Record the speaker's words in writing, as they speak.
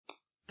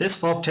This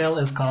folktale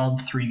is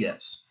called Three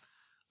Gifts.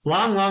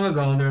 Long, long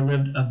ago, there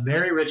lived a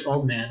very rich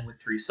old man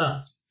with 3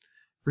 sons.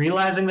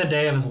 Realizing the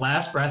day of his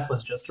last breath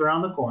was just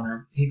around the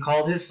corner, he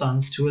called his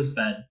sons to his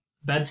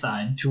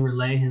bedside to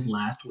relay his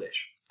last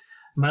wish.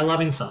 My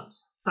loving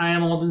sons, I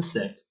am old and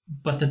sick,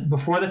 but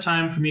before the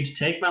time for me to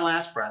take my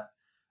last breath,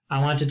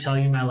 I want to tell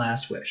you my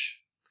last wish.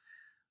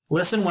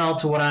 Listen well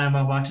to what I am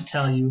about to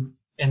tell you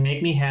and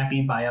make me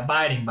happy by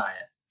abiding by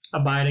it.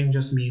 Abiding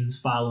just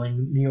means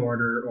following the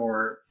order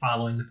or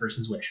following the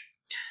person's wish.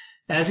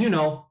 As you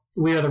know,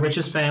 we are the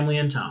richest family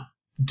in town.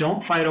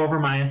 Don't fight over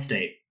my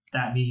estate.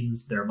 That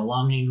means their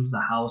belongings, the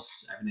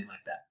house, everything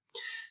like that.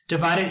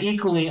 Divide it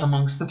equally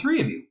amongst the 3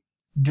 of you.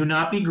 Do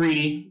not be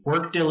greedy,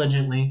 work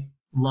diligently,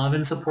 love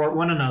and support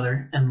one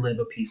another, and live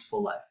a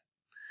peaceful life.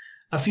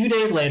 A few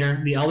days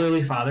later, the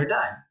elderly father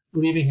died,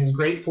 leaving his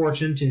great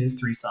fortune to his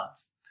 3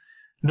 sons.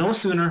 No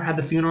sooner had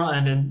the funeral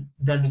ended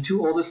than the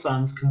 2 oldest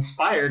sons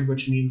conspired,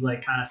 which means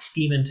like kind of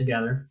scheming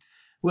together,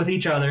 with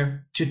each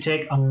other to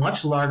take a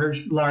much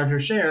larger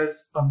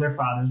shares of their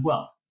father's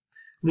wealth,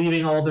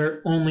 leaving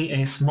only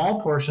a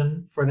small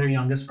portion for their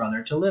youngest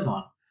brother to live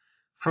on.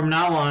 From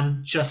now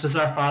on, just as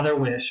our father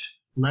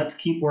wished, let's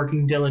keep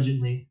working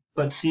diligently,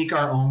 but seek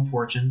our own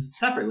fortunes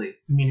separately,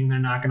 meaning they're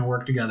not going to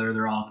work together,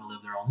 they're all going to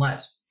live their own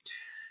lives.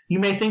 You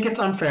may think it's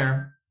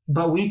unfair,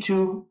 but we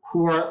too,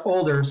 who are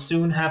older,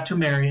 soon have to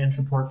marry and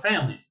support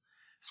families,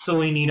 so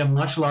we need a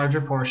much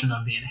larger portion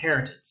of the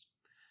inheritance.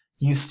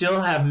 You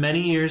still have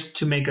many years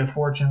to make a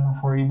fortune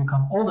before you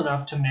become old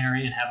enough to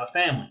marry and have a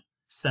family,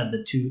 said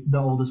the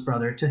oldest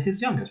brother to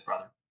his youngest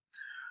brother.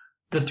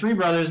 The 3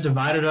 brothers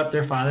divided up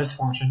their father's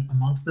fortune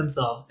amongst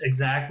themselves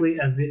exactly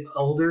as the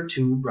older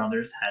 2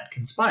 brothers had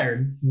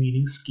conspired,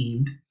 meaning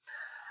schemed.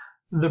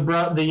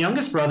 The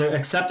youngest brother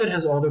accepted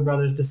his older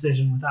brother's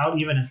decision without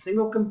even a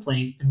single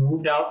complaint and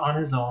moved out on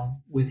his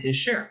own with his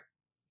share.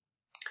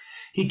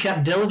 He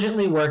kept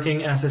diligently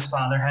working as his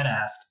father had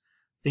asked.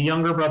 The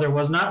younger brother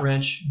was not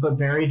rich, but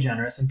very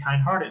generous and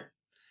kind-hearted.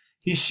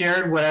 He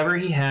shared whatever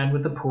he had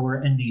with the poor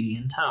and needy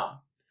in town.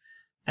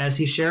 As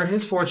he shared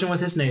his fortune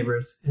with his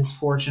neighbors, his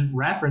fortune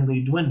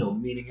rapidly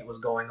dwindled, meaning it was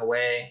going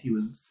away. He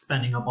was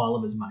spending up all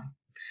of his money.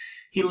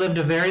 He lived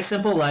a very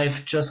simple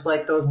life, just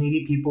like those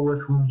needy people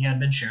with whom he had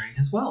been sharing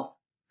his wealth.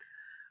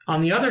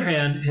 On the other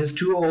hand, his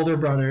 2 older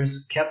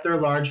brothers kept their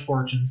large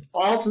fortunes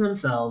all to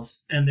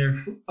themselves, and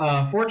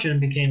their fortune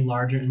became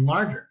larger and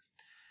larger.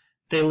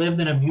 They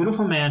lived in a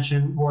beautiful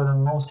mansion, wore the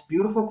most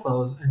beautiful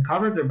clothes, and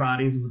covered their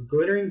bodies with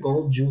glittering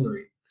gold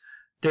jewelry.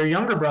 Their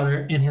younger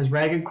brother, in his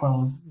ragged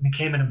clothes,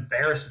 became an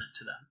embarrassment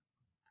to them.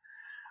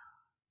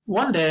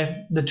 One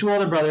day, the 2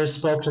 older brothers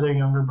spoke to their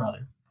younger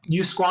brother.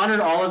 You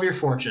squandered all of your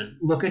fortune.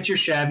 Look at your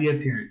shabby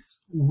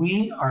appearance.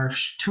 We are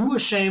too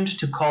ashamed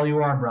to call you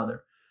our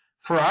brother.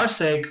 For our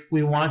sake,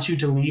 we want you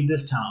to leave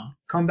this town.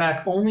 Come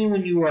back only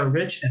when you are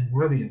rich and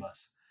worthy of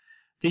us.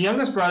 The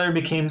youngest brother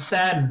became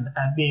saddened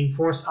at being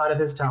forced out of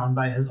his town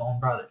by his own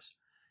brothers.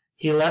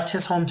 He left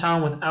his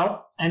hometown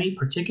without any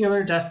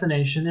particular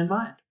destination in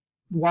mind.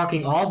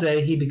 Walking all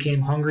day, he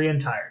became hungry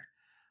and tired.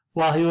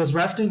 While he was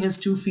resting his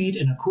 2 feet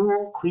in a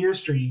cool, clear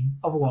stream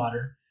of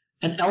water,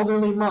 an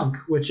elderly monk,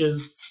 which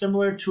is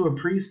similar to a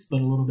priest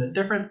but a little bit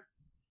different,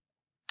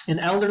 an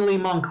elderly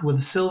monk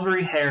with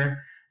silvery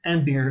hair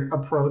and beard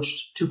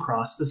approached to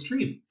cross the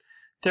stream.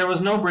 There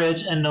was no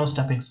bridge and no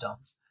stepping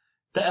stones.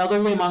 The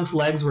elderly monk's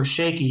legs were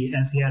shaky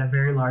as he had a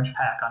very large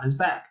pack on his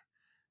back.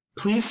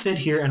 Please sit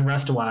here and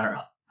rest a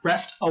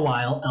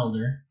while,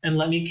 elder, and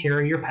let me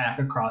carry your pack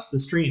across the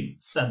stream,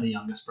 said the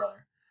youngest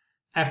brother.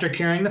 After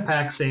carrying the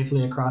pack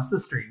safely across the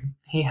stream,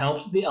 he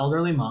helped the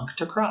elderly monk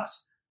to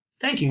cross.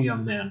 Thank you,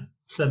 young man,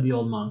 said the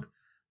old monk.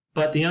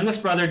 But the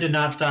youngest brother did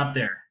not stop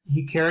there.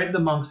 He carried the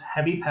monk's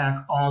heavy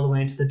pack all the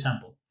way to the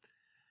temple.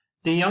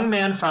 The young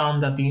man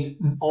found that the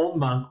old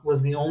monk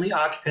was the only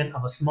occupant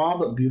of a small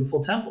but beautiful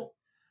temple.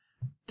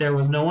 There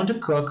was no one to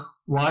cook,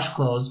 wash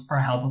clothes, or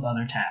help with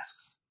other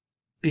tasks.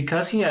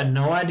 Because he had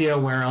no idea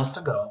where else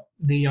to go,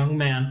 the young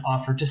man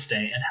offered to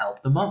stay and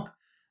help the monk.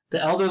 The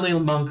elderly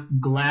monk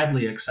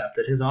gladly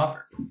accepted his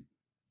offer.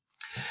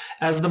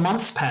 As the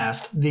months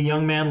passed, the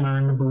young man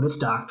learned the Buddhist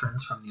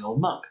doctrines from the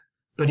old monk,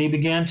 but he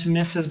began to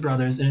miss his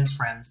brothers and his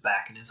friends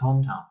back in his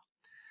hometown.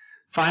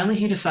 Finally,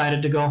 he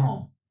decided to go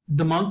home.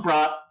 The monk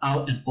brought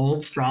out an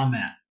old straw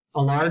mat,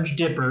 a large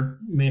dipper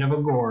made of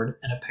a gourd,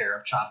 and a pair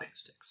of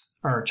chopsticks.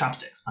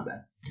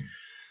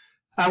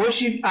 I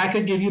wish I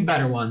could give you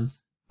better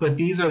ones, but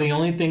these are the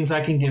only things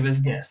I can give as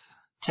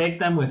gifts. Take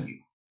them with you.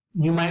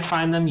 You might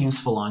find them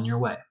useful on your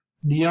way.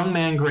 The young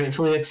man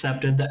gratefully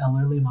accepted the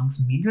elderly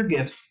monk's meager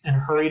gifts and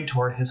hurried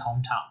toward his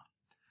hometown.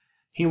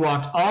 He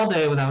walked all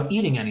day without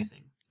eating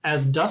anything.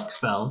 As dusk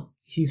fell,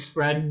 he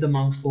spread the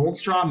monk's old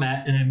straw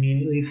mat and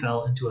immediately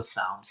fell into a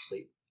sound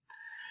sleep.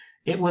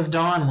 It was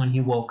dawn when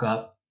he woke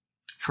up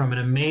from an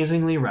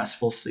amazingly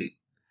restful sleep.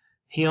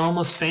 He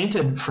almost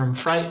fainted from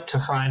fright to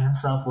find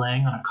himself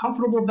laying on a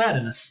comfortable bed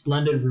in a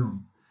splendid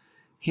room.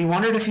 He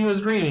wondered if he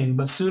was dreaming,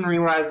 but soon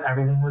realized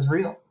everything was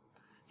real.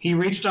 He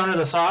reached under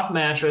the soft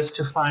mattress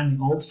to find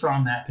the old straw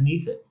mat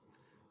beneath it.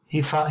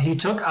 He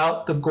took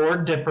out the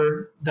gourd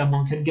dipper the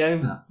monk had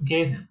gave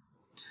him.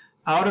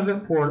 Out of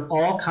it poured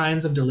all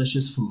kinds of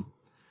delicious food.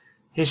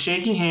 His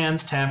shaky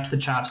hands tapped the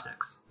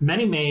chopsticks.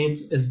 Many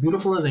maids, as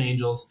beautiful as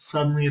angels,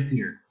 suddenly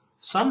appeared.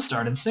 Some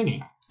started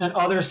singing, and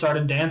others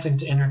started dancing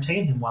to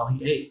entertain him while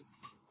he ate.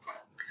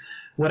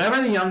 Whatever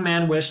the young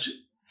man wished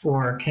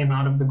for came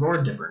out of the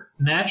gourd dipper.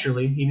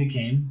 Naturally, he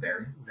became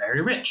very,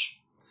 very rich.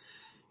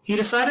 He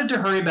decided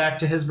to hurry back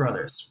to his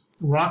brothers.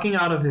 Walking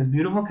out of his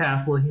beautiful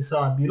castle, he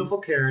saw a beautiful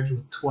carriage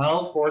with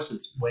 12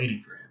 horses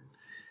waiting for him.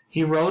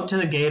 He rode to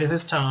the gate of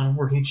his town,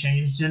 where he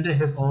changed into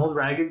his old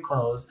ragged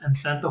clothes and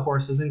sent the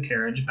horses and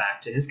carriage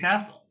back to his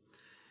castle.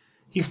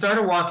 He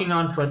started walking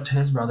on foot to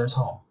his brother's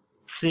home.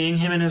 Seeing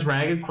him in his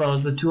ragged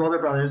clothes, the two older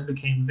brothers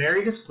became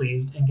very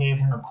displeased and gave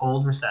him a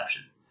cold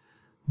reception.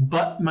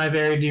 "But, my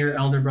very dear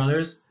elder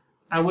brothers,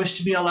 I wish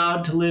to be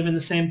allowed to live in the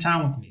same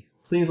town with me.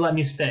 Please let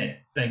me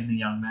stay," begged the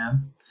young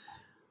man.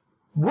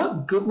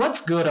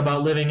 What's good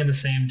about living in the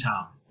same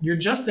town? You're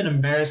just an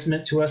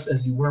embarrassment to us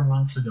as you were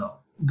months ago.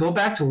 Go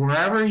back to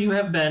wherever you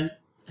have been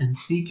and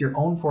seek your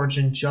own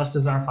fortune just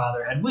as our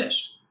father had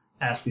wished,"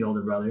 asked the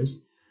older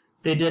brothers.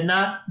 They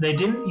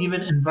didn't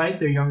even invite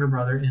their younger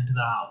brother into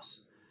the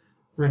house.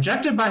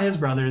 Rejected by his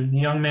brothers, the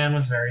young man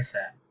was very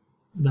sad.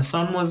 The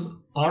sun was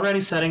already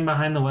setting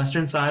behind the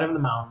western side of the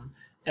mountain,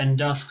 and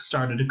dusk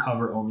started to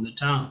cover over the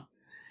town.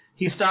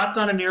 He stopped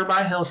on a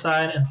nearby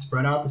hillside and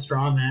spread out the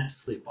straw mat to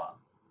sleep on.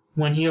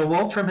 When he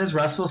awoke from his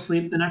restful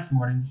sleep the next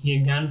morning, he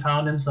again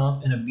found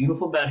himself in a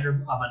beautiful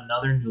bedroom of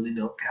another newly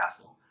built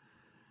castle.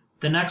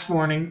 The next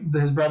morning,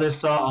 his brothers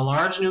saw a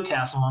large new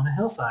castle on the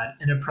hillside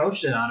and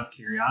approached it out of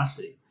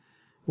curiosity.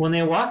 When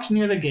they walked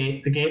near the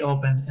gate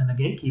opened and the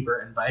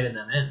gatekeeper invited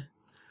them in.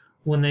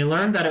 When they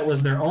learned that it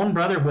was their own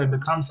brother who had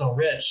become so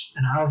rich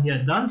and how he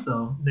had done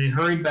so, they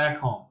hurried back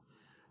home.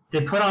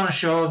 They put on a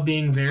show of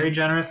being very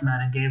generous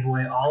men and gave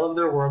away all of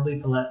their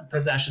worldly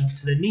possessions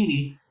to the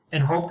needy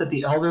and hoped that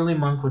the elderly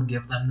monk would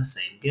give them the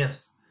same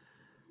gifts.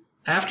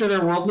 After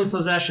their worldly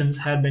possessions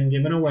had been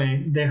given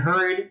away, they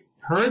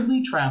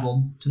hurriedly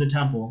traveled to the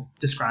temple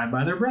described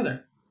by their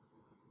brother.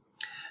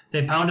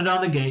 They pounded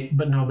on the gate,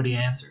 but nobody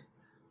answered.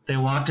 They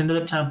walked into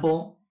the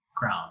temple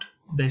ground.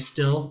 They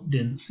still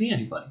didn't see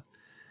anybody.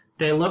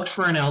 They looked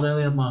for an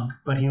elderly monk,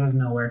 but he was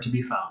nowhere to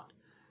be found.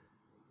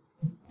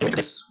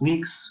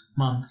 Weeks,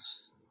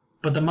 months,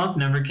 but the monk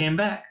never came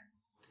back.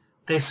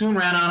 They soon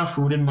ran out of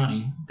food and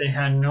money. They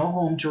had no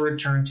home to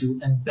return to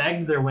and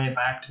begged their way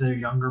back to their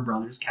younger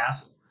brother's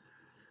castle.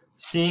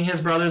 Seeing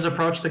his brothers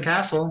approach the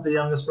castle, the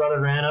youngest brother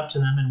ran up to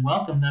them and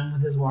welcomed them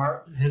with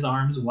his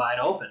arms wide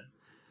open.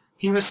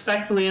 He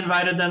respectfully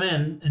invited them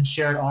in and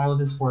shared all of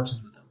his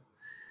fortunes with them.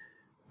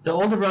 The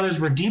older brothers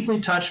were deeply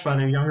touched by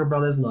their younger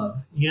brother's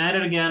love.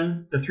 United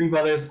again, the three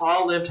brothers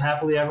all lived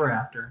happily ever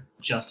after,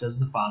 just as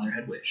the father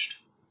had wished.